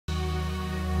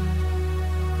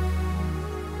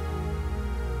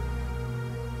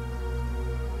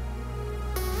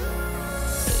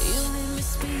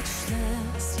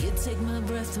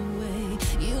lift away.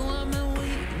 You are my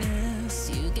weakness,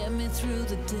 you get me through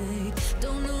the day.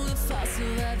 Don't know if I'll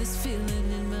survive this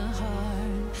feeling in my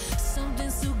heart. Something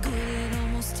so good it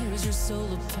almost tears your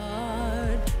soul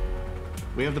apart.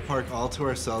 We have the park all to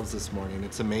ourselves this morning.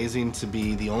 It's amazing to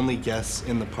be the only guests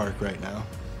in the park right now.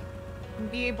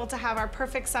 Be able to have our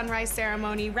perfect sunrise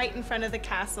ceremony right in front of the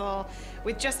castle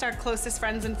with just our closest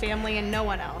friends and family and no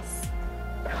one else.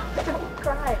 Don't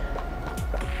cry.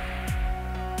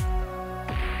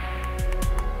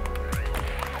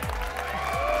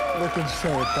 Looking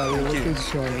sharp, buddy. Looking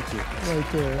sharp.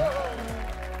 Right there.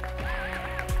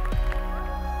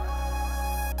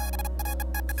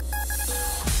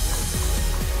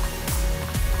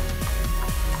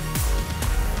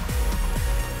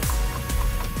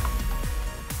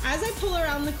 As I pull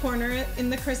around the corner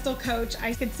in the crystal coach,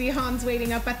 I could see Hans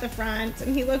waiting up at the front,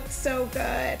 and he looked so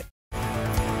good.